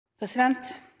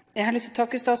Jeg har lyst til å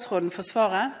takke statsråden for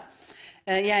svaret.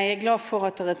 Jeg glad for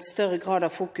at det et større grad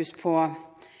av fokus på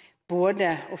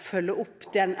både å følge opp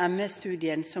den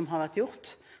ME-studien som har vært gjort,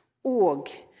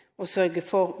 og å sørge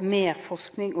for mer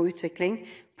forskning og utvikling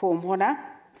på området.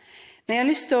 Men jeg har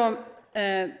lyst til å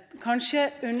kanskje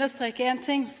understreke en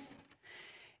ting.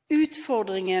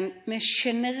 Utfordringen med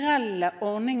generelle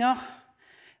ordninger,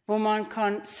 hvor man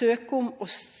kan søke om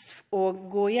å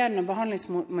gå gjennom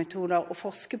behandlingsmetoder og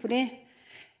forske på de,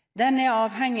 den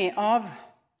avhengig av,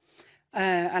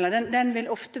 den vil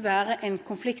ofte være en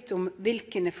konflikt om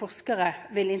hvilke forskere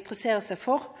vil interessere seg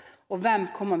for, og hvem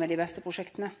kommer med de beste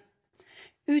prosjektene.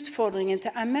 Utfordringen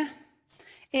til ME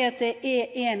at det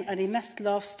en av de mest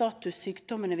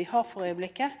lavstatussykdommene vi har for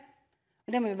øyeblikket,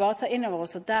 og det må vi bare ta inn over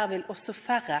oss, at der vil også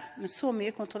færre, med så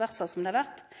mye kontroverser som det har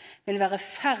vært, vil være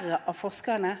færre av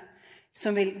forskerne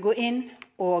som vil gå inn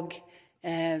og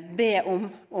be om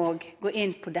å gå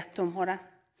inn på dette området.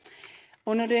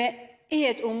 Og når det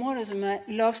et område som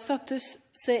lavstatus,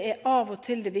 så av og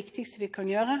til det viktigste vi kan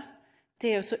gjøre,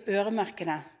 det å øremerke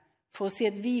det, for å si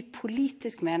at vi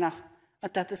politisk mener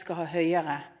at dette skal ha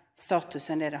høyere status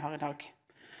enn det har i dag.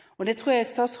 Og det tror jeg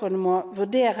statsråden må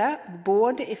vurdere,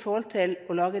 både i forhold til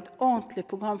å lage et ordentlig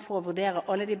program for å vurdere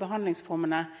alle de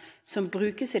behandlingsformene som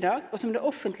brukes i dag, og som det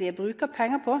offentlige bruker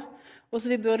penger på, og som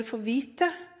vi burde få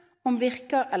vite om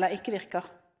virker eller ikke virker,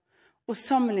 og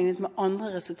sammenlignet med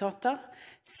andre resultater,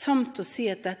 samt å si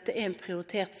at dette en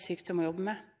prioritert sykdom å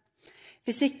jobbe med.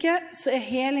 Hvis ikke, så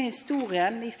hele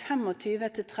historien i 25 til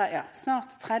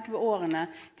snart 30 årene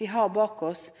vi har bak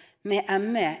oss med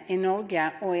ME i Norge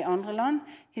og i andre land,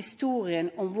 historien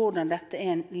om hvordan dette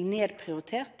en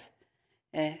nedprioritert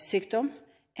sykdom,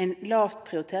 en lavt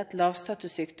prioritert,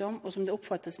 lavstatussykdom, og som det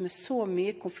oppfattes med så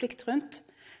mye konflikt rundt,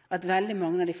 at veldig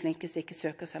mange av de flinkeste ikke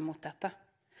søker seg mot dette.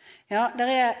 Ja, det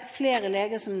flere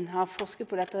leger som har forsket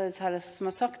på dette, som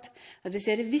har sagt at hvis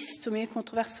jeg hadde visst hvor mye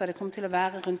kontroverser det kom til å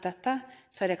være rundt dette,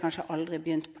 så hadde jeg kanskje aldri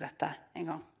begynt på dette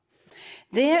en gang.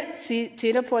 Det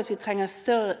tyder på at vi trenger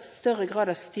større grad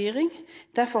av styring.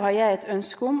 Derfor har jeg et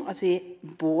ønske om at vi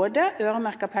både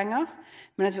øremerker penger,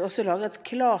 men at vi også lager et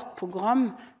klart program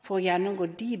for å gjennomgå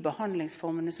de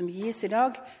behandlingsformene som gis i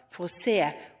dag, for å se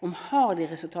om har de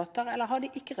resultater eller har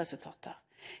de ikke resultater.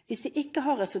 Hvis de ikke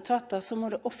har resultater, så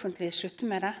må det offentlige slutte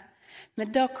med det.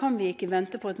 Men da kan vi ikke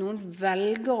vente på at noen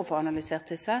velger å få analysert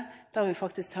disse. Da vil vi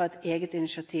faktisk ta et eget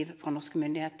initiativ fra norske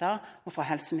myndigheter og fra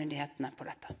helsemyndighetene på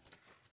dette.